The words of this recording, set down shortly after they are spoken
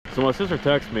So my sister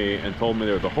texted me and told me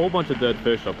there was a whole bunch of dead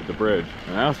fish up at the bridge.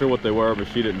 And I asked her what they were, but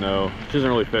she didn't know. She doesn't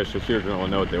really fish, so she didn't really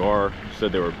know what they are. She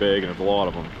said they were big, and there's a lot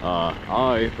of them.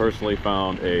 I personally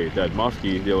found a dead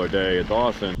muskie the other day at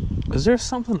Dawson. Is there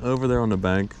something over there on the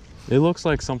bank? It looks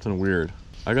like something weird.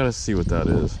 I gotta see what that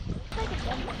is.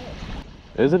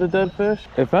 Is it a dead fish?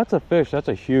 If that's a fish, that's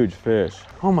a huge fish.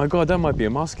 Oh my God, that might be a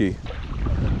muskie.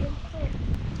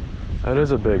 That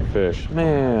is a big fish,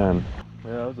 man.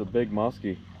 Yeah, that was a big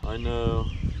muskie. I know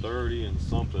 30 and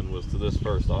something was to this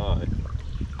first eye.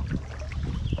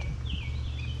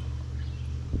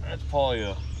 That's probably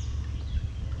a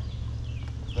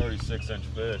 36-inch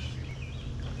fish.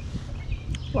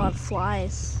 A lot of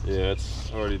flies. Yeah,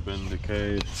 it's already been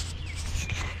decayed.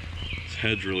 Its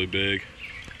head's really big.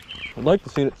 I'd like to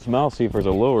see its mouth, see if there's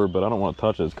a lure, but I don't want to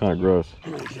touch it. It's kind of gross.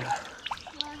 What happens,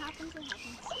 what happens?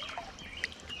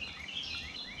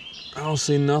 I don't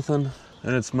see nothing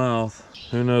in its mouth.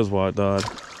 Who knows why it died.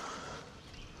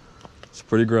 It's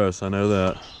pretty gross, I know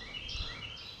that.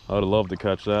 I would have loved to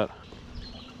catch that.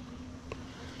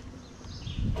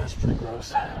 That's pretty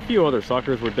gross. A few other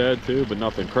suckers were dead too, but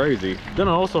nothing crazy. Then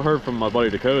I also heard from my buddy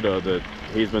Dakota that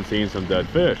he's been seeing some dead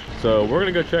fish. So we're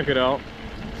gonna go check it out,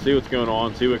 see what's going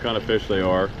on, see what kind of fish they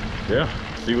are. Yeah,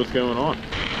 see what's going on.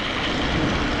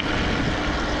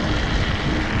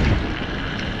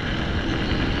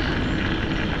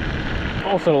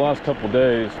 Also, the last couple of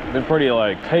days, been pretty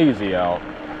like hazy out.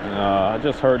 And I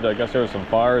just heard, I guess there was some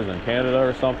fires in Canada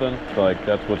or something. So, like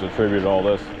that's what's attributed to all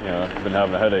this. You know, I've been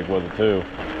having a headache with it too.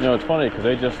 You know, it's funny because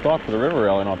they just stocked for the river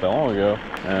rally not that long ago.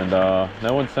 And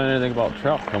no one said anything about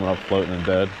trout coming up floating and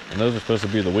dead. And those are supposed to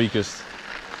be the weakest,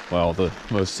 well, the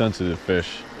most sensitive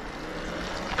fish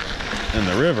in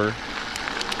the river.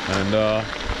 And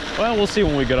well, we'll see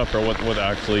when we get up there what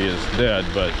actually is dead.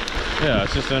 But yeah,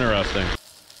 it's just interesting.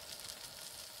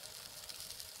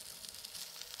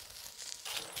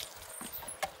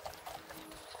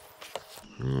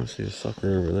 Oh, I see a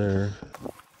sucker over there.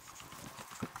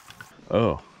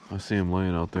 Oh, I see him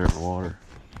laying out there in the water.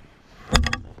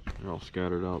 They're all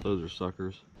scattered out. Those are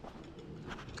suckers.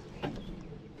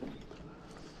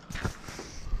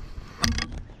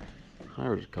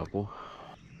 There's a couple.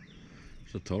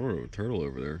 There's a turtle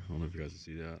over there. I don't know if you guys can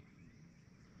see that.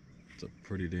 It's a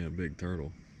pretty damn big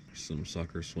turtle. There's some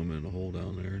suckers swimming in a hole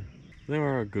down there. There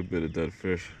are a good bit of dead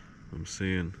fish I'm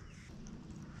seeing.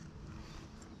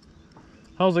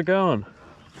 How's it going?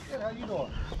 Good, how you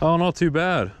doing? Oh, not too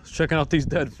bad. Just checking out these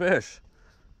dead fish.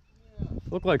 Yeah.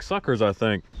 Look like suckers, I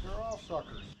think. They're all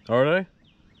suckers. Are they?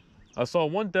 I saw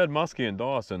one dead muskie in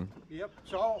Dawson. Yep,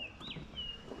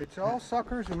 it's all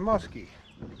suckers and muskie.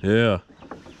 Yeah.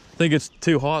 Think it's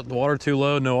too hot, the water too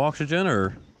low, no oxygen,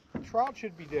 or? Trout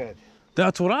should be dead.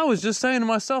 That's what I was just saying to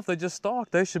myself. They just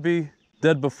stocked. They should be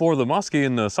dead before the muskie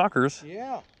and the suckers.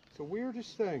 Yeah, it's the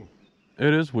weirdest thing.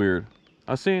 It is weird.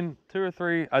 I've seen 2 or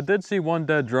 3. I did see one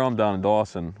dead drum down in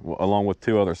Dawson, along with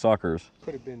 2 other suckers.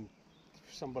 Could have been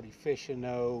somebody fishing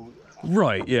though.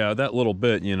 Right, yeah, that little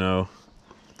bit, you know.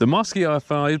 The muskie I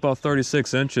found, he's about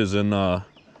 36 inches, and like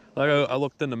I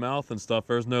looked in the mouth and stuff.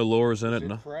 There's no lures in it. Is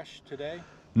it fresh today?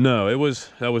 No,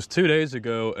 that was 2 days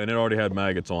ago, and it already had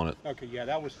maggots on it. Okay, yeah,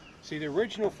 that was. See, the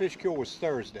original fish kill was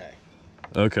Thursday.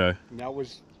 Okay. And that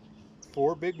was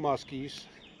 4 big muskies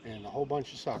and a whole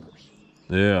bunch of suckers.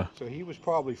 Yeah. So he was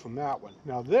probably from that one.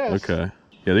 Now this. Okay.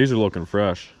 Yeah, these are looking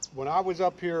fresh. When I was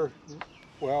up here,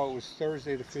 well, it was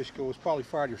Thursday the fish kill. It was probably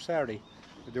Friday or Saturday.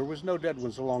 But there was no dead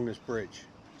ones along this bridge.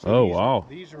 So oh, wow.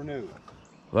 These are new.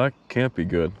 That can't be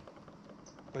good.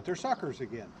 But they're suckers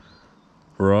again.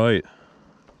 Right.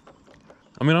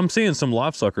 I mean, I'm seeing some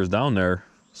live suckers down there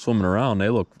swimming around. They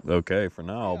look okay for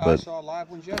now. Yeah, but I saw live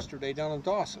ones yesterday down in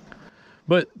Dawson.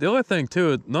 But the other thing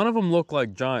too, none of them look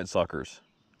like giant suckers.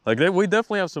 Like we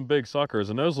definitely have some big suckers,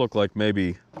 and those look like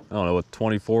maybe, I don't know, what,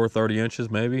 24, 30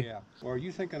 inches maybe? Yeah. Well, are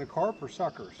you thinking of carp or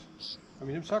suckers? I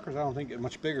mean, them suckers I don't think get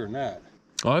much bigger than that.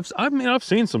 Oh, I've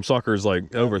seen some suckers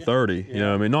like over 30. Yeah. You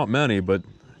know, I mean, not many, but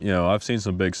you know, I've seen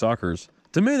some big suckers.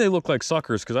 To me, they look like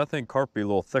suckers because I think carp be a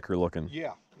little thicker looking.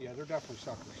 Yeah, they're definitely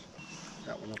suckers.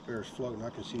 That one up there is floating. I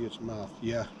can see its mouth.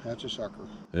 Yeah, that's a sucker.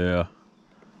 Yeah,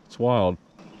 it's wild.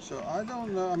 So I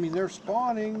don't know. I mean, they're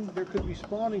spawning. There could be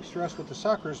spawning stress with the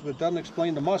suckers, but it doesn't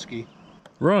explain the muskie.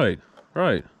 Right,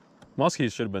 right.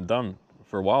 Muskies should have been done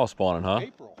for a while spawning, huh?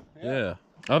 April. Yeah.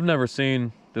 I've never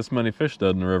seen this many fish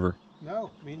dead in the river. No,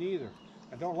 me neither.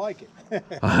 I don't like it.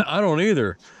 I don't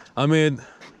either. I mean,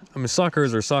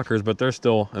 suckers are suckers, but they're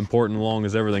still important along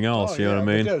as everything else. You know what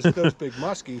I mean? Those big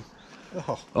muskie.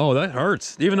 Oh, that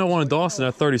hurts. Even though one in Dawson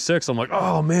at 36, I'm like,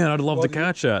 oh man, I'd love to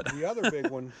catch that. The other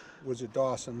big one was at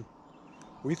Dawson.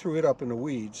 We threw it up in the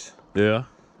weeds, Yeah.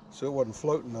 so it wasn't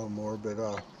floating no more. But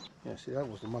yeah, see, that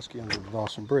was the muskie under the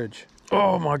Dawson Bridge.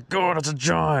 Oh my God, it's a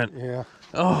giant. Yeah.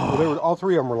 Oh. Well, all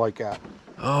three of them were like that.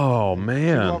 Oh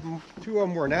man. Two of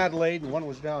them were in Adelaide, and one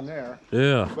was down there.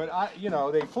 Yeah. But you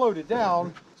know, they floated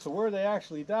down. So where they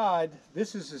actually died,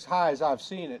 this is as high as I've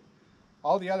seen it.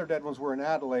 All the other dead ones were in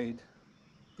Adelaide.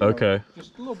 Okay. Know,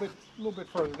 just a little bit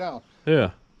further down.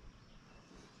 Yeah.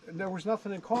 And there was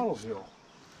nothing in Connellsville.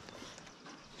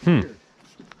 Weird.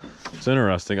 It's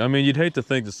interesting. I mean, you'd hate to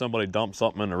think that somebody dumped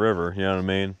something in the river, you know what I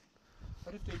mean?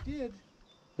 But if they did,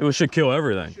 it should kill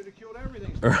everything. Should have killed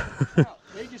everything.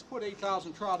 They just put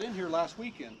 8,000 trout in here last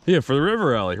weekend. Yeah, for the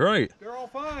river alley, right. They're all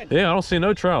fine. Yeah, I don't see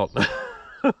no trout.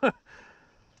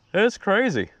 It's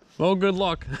crazy. Well, good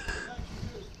luck.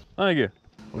 Thank you.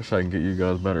 Wish I could get you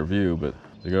guys a better view, but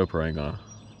the GoPro ain't gonna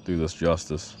do this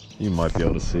justice. You might be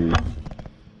able to see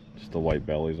just the white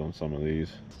bellies on some of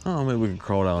these. Oh, maybe we can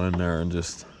crawl down in there and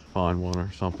just find one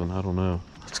or something. I don't know.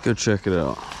 Let's go check it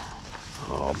out.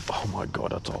 Oh my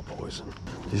God, that's all poison.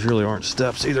 These really aren't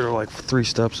steps either, like 3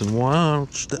 steps in one.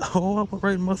 Oh, I went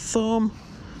right in my thumb.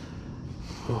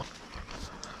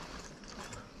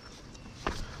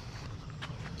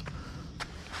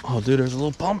 Oh, dude, there's a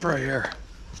little pump right here.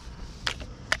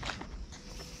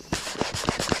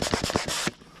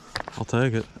 I'll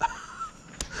take it.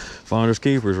 Finders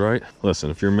keepers, right? Listen,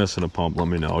 if you're missing a pump, let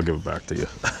me know. I'll give it back to you.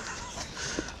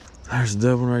 There's a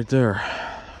dead one right there.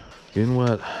 Getting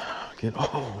wet.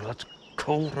 Oh, that's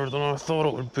colder than I thought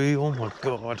it would be. Oh my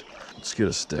God. Let's get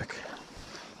a stick.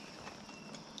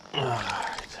 All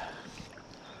right.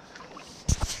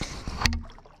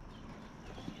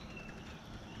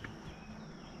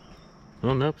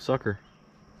 Oh, nope, sucker.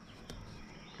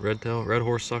 Red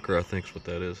horse sucker, I think is what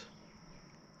that is.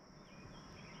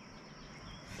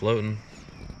 Floating.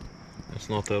 That's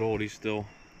not that old. He's still,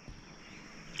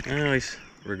 he's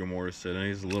rigor mortis sitting.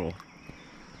 He's a little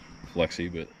flexy,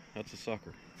 but that's a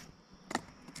sucker.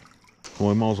 Well,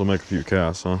 we might as well make a few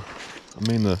casts, huh?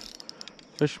 I mean, the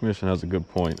Fish Commission has a good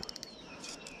point.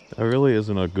 There really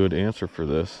isn't a good answer for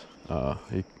this.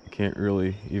 You can't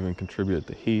really even contribute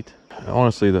to heat.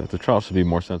 Honestly, the trout should be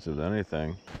more sensitive than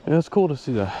anything. Yeah, it's cool to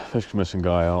see the Fish Commission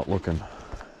guy out looking,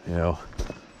 you know,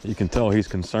 you can tell he's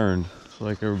concerned, just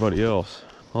like everybody else.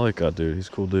 I like that dude, he's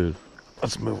a cool dude.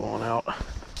 Let's move on out.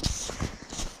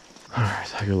 All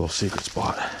right, I got a little secret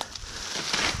spot.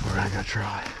 We're gonna go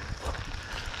try.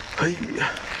 Hey.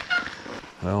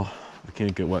 Well, I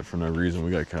can't get wet for no reason.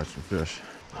 We gotta catch some fish.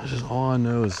 That's just all I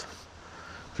know is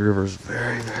the river's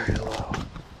very, very low,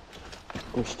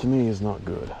 which to me is not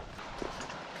good.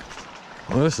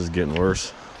 Well, this is getting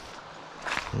worse.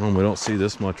 We don't see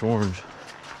this much orange.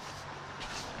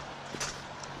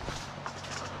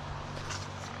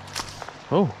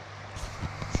 Oh,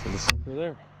 there's a sucker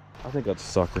there. I think that's a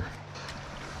sucker.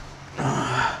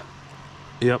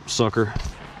 Yep, sucker.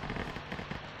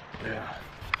 Yeah.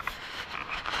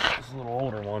 This is a little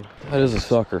older one. That is a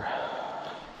sucker.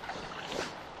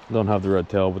 Don't have the red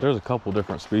tail, but there's a couple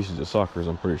different species of suckers,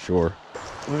 I'm pretty sure.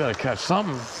 We gotta catch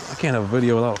something. I can't have a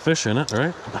video without fish in it,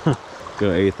 right?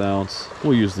 Go 1/8 ounce.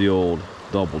 We'll use the old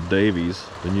double Davies.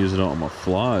 Been using it on my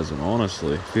flies, and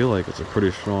honestly, I feel like it's a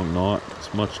pretty strong knot.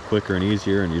 It's much quicker and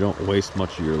easier, and you don't waste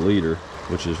much of your leader,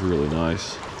 which is really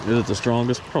nice. Is it the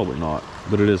strongest? Probably not,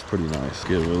 but it is pretty nice.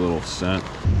 Give it a little scent.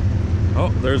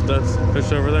 Oh, there's that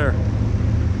fish over there.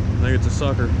 I think it's a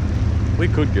sucker. We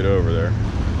could get over there.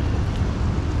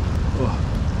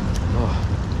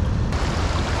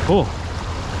 Oh.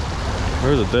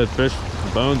 There's a dead fish,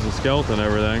 bones and skeleton and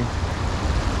everything.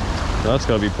 That's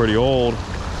gotta be pretty old.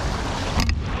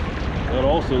 That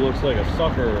also looks like a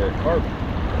sucker or a carp.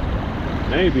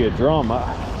 Maybe a drum, I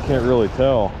can't really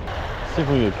tell. Let's see if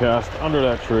we can cast under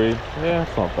that tree. Yeah,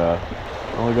 it's not bad.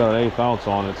 Only got an 1/8 ounce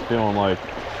on it. It's feeling like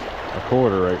a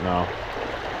quarter right now.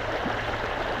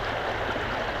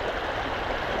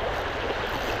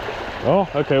 Oh,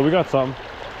 okay, we got something.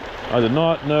 I did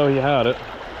not know he had it.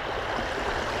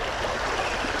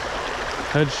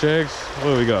 Head shakes.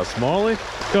 What do we got? Smallie?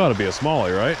 Gotta be a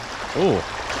smallie, right? Oh,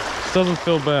 this doesn't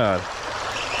feel bad.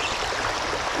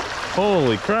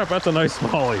 Holy crap, that's a nice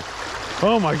smallie.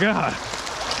 Oh my God.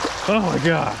 Oh my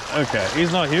God. Okay,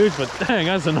 he's not huge, but dang,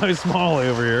 that's a nice smallie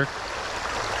over here.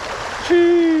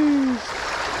 Jeez.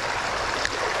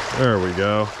 There we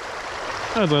go.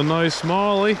 That's a nice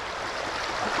smallie.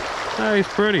 Hey, he's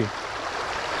pretty.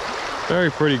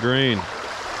 Very pretty green.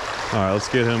 All right, let's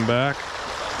get him back.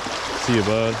 See you,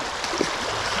 bud.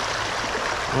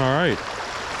 All right.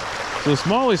 So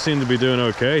Smalley seemed to be doing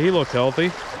okay. He looked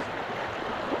healthy.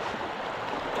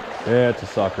 Yeah, it's a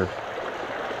sucker.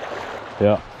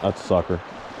 Yeah, that's a sucker.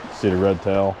 See the red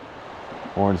tail,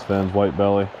 orange fins, white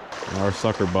belly. And our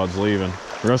sucker bud's leaving.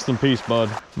 Rest in peace, bud.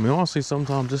 I mean, honestly,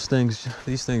 sometimes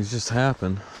these things just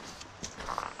happen.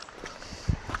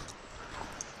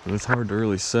 But it's hard to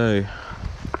really say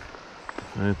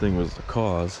if anything was the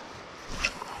cause.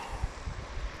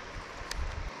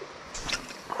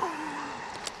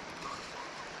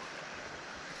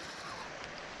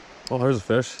 Oh, there's a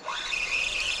fish.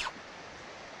 Is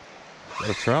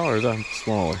that a trout or is that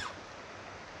smallie?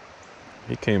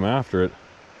 He came after it.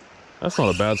 That's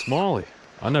not a bad smallie.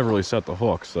 I never really set the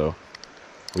hook, so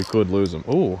we could lose him.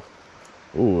 Ooh,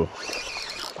 ooh,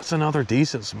 that's another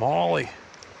decent smallie.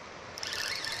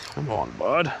 Come on,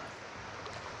 bud.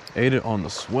 Ate it on the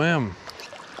swim.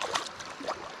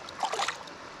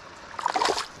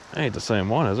 Ain't the same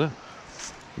one, is it?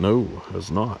 No,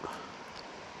 it's not.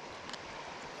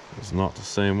 It's not the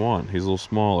same one. He's a little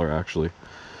smaller, actually,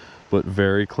 but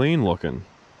very clean looking.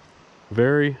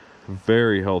 Very,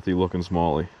 very healthy looking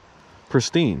smallie.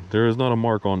 Pristine. There is not a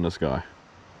mark on this guy.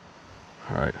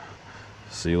 All right.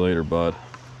 See you later, bud.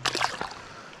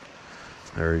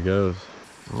 There he goes.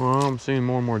 Well, I'm seeing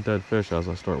more and more dead fish as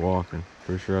I start walking.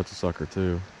 Pretty sure that's a sucker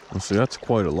too. Let's see, that's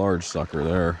quite a large sucker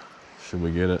there. Should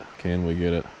we get it? Can we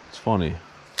get it? It's funny.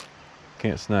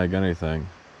 Can't snag anything.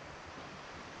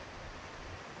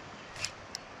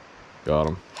 Got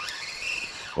him.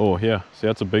 Oh yeah, see,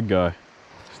 that's a big guy.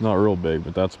 It's not real big,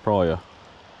 but that's probably a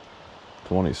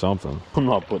 20 something. I'm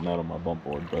not putting that on my bump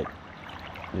board, but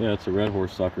yeah, it's a red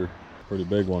horse sucker. Pretty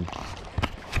big one.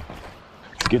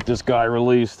 Let's get this guy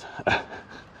released.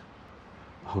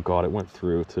 Oh God, it went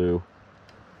through too.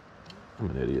 I'm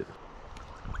an idiot.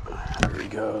 There he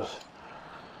goes.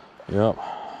 Yep,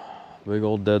 big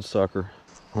old dead sucker.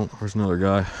 Oh, there's another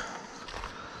guy.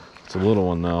 It's a little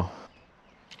one now.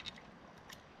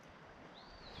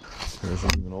 There's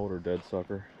an even older dead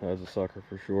sucker. That's a sucker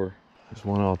for sure. There's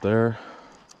one out there.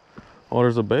 Oh,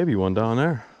 there's a baby one down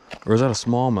there. Or is that a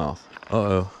smallmouth?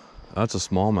 Uh-oh, that's a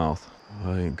smallmouth.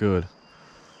 That ain't good.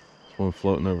 There's one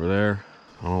floating over there.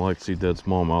 I don't like to see dead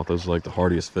smallmouth. Those are like the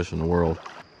hardiest fish in the world.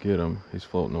 Get him, he's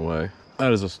floating away.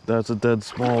 That's a dead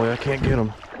smallie. I can't get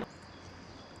him.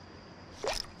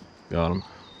 Got him.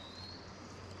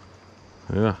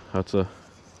 Yeah, that's a,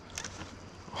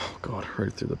 oh God,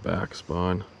 right through the back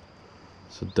spine.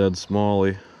 It's a dead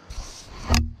smallie.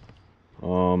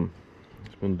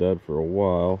 It's been dead for a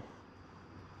while.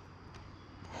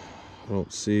 I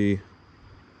don't see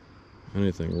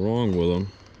anything wrong with him.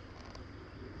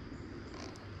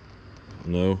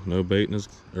 No bait in his,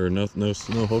 or no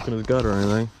hook in his gut or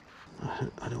anything.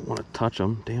 I don't want to touch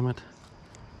him, damn it.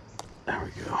 There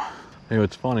we go. Anyway,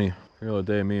 it's funny. The other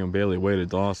day, me and Bailey waded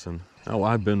Dawson. Oh,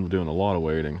 I've been doing a lot of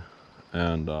wading,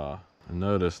 and I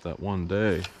noticed that one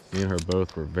day, me and her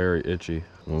both were very itchy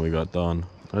when we got done.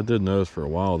 I did notice for a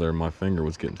while there my finger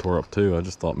was getting tore up too. I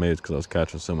just thought maybe it's because I was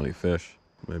catching so many fish.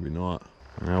 Maybe not.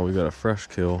 Now we got a fresh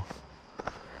kill.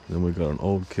 Then we got an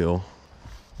old kill.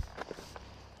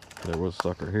 There was a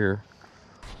sucker here.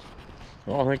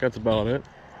 Well, I think that's about it.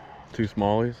 2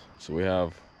 smallies. So we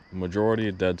have a majority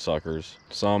of dead suckers,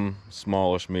 some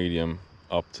smallish medium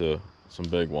up to some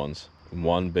big ones.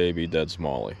 1 baby dead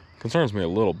smallie. Concerns me a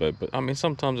little bit, but I mean,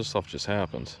 sometimes this stuff just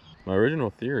happens. My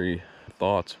original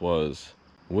thoughts was,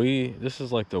 this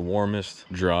is like the warmest,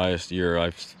 driest year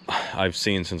I've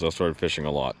seen since I started fishing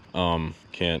a lot.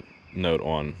 Can't note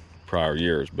on prior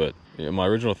years, but you know, my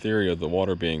original theory of the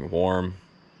water being warm,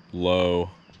 low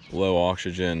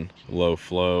oxygen, low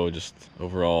flow, just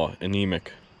overall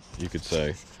anemic, you could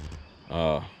say,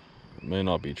 may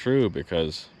not be true,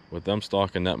 because with them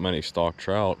stalking that many stocked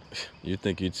trout, you'd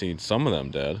think you'd seen some of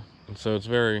them dead. And so it's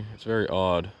very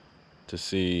odd to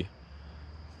see,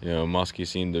 you know, muskie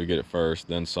seem to get it first,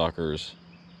 then suckers,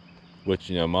 which,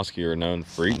 you know, muskie are known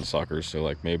for eating suckers, so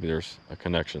like maybe there's a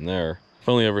connection there. I've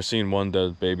only ever seen 1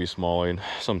 dead baby smallie, and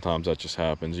sometimes that just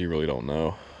happens. You really don't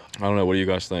know. I don't know, what do you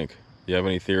guys think? Do you have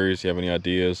any theories? Do you have any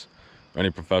ideas? Any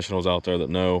professionals out there that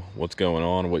know what's going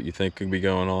on, what you think could be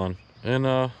going on? And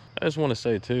I just want to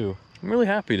say too, I'm really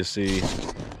happy to see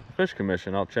the Fish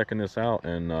Commission out checking this out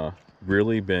and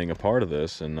really being a part of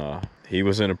this. And he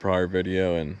was in a prior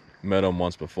video and met him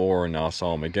once before, and now I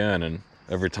saw him again, and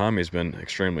every time he's been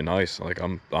extremely nice. Like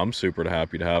I'm super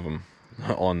happy to have him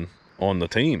on the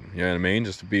team, you know what I mean?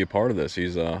 Just to be a part of this.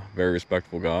 He's a very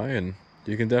respectful guy, and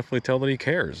you can definitely tell that he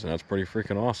cares, and that's pretty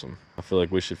freaking awesome. I feel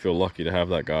like we should feel lucky to have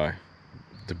that guy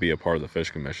to be a part of the Fish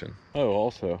Commission. Oh,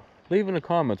 also, leave in the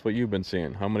comments what you've been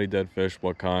seeing. How many dead fish,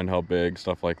 what kind, how big,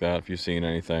 stuff like that. If you've seen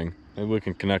anything, maybe we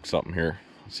can connect something here,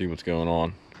 see what's going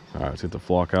on. All right, let's get the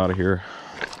flock out of here.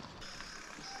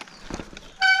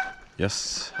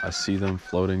 Yes, I see them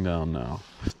floating down now.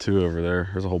 There's two over there.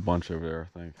 There's a whole bunch over there,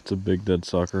 I think. It's a big dead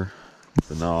sucker.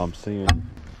 But now I'm seeing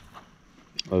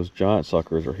those giant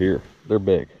suckers are here. They're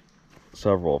big.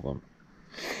 Several of them.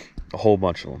 A whole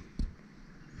bunch of them.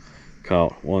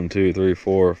 Count 1, 2, 3,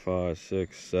 4, 5,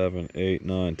 6, 7, 8,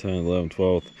 9, 10, 11,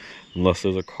 12. Unless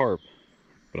there's a carp.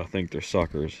 But I think they're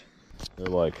suckers. They're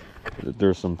like,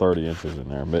 there's some 30 inches in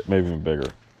there, maybe even bigger.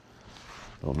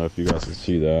 I don't know if you guys can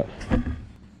see that.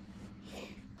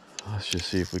 Let's just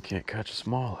see if we can't catch a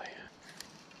smallie.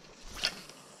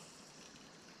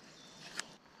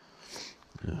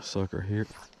 Yeah, sucker here.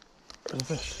 There's a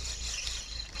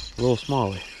fish. A little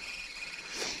smallie.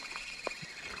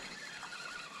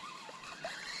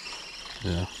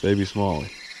 Yeah, baby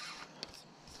smallie.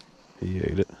 He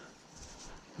ate it.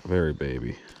 Very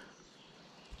baby.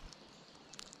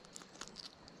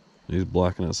 He's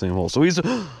black in that same hole. So he's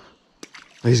good.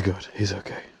 He's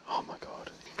okay. Oh my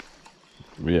god.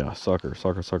 Yeah, sucker.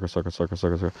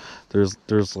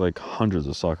 There's like hundreds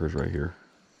of suckers right here.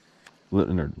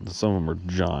 Some of them are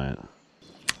giant.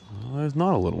 Oh, there's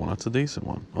not a little one. That's a decent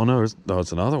one. Oh no,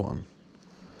 it's another one.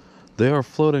 They are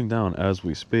floating down as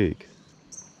we speak.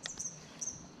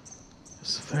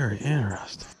 It's very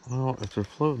interesting. Well, if they're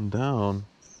floating down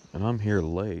and I'm here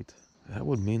late, that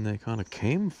would mean they kind of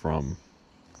came from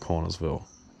Connersville,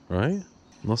 right?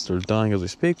 Unless they're dying as we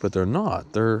speak, but they're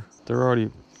not. They're already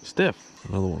stiff.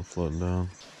 Another one floating down.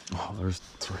 Oh, there's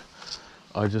three.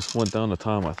 I just went down to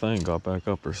tie my thing, got back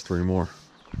up. There's three more.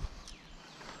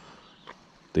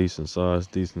 Decent size,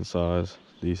 decent size,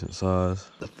 decent size.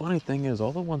 The funny thing is,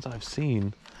 all the ones I've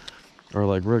seen are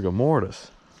like rigor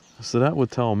mortis. So that would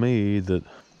tell me that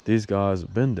these guys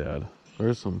have been dead.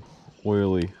 There's some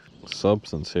oily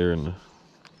substance here in the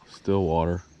still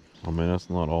water. I mean, that's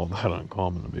not all that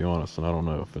uncommon, to be honest, and I don't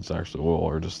know if it's actually oil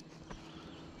or just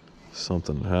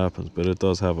something that happens, but it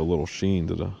does have a little sheen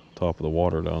to the top of the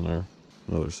water down there.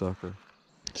 Another sucker.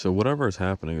 So whatever is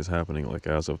happening like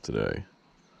as of today.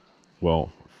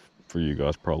 Well, for you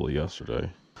guys, probably yesterday.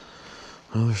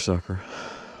 Another sucker.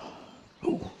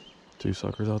 Ooh, two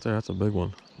suckers out there. That's a big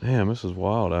one. Damn, this is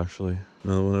wild, actually.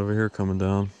 Another one over here coming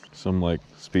down. Some like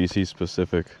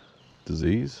species-specific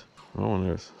disease. Oh, and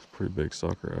there's a pretty big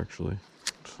sucker, actually.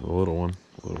 It's a little one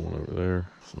over there.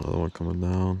 There's another one coming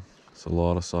down. It's a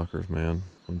lot of suckers, man.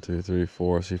 1, 2, 3,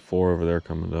 4. I see 4 over there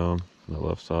coming down. On the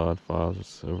left side, 5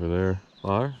 is over there.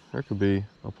 Well, there could be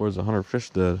upwards of 100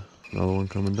 fish dead. Another one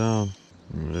coming down.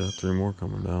 Yeah, 3 more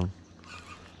coming down.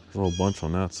 There's a whole bunch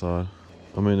on that side.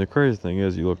 I mean, the crazy thing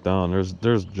is, you look down,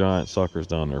 there's giant suckers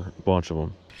down there. A bunch of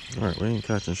them. All right, we ain't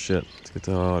catching shit. Let's get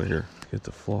the hell out of here. Get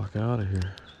the flock out of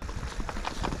here.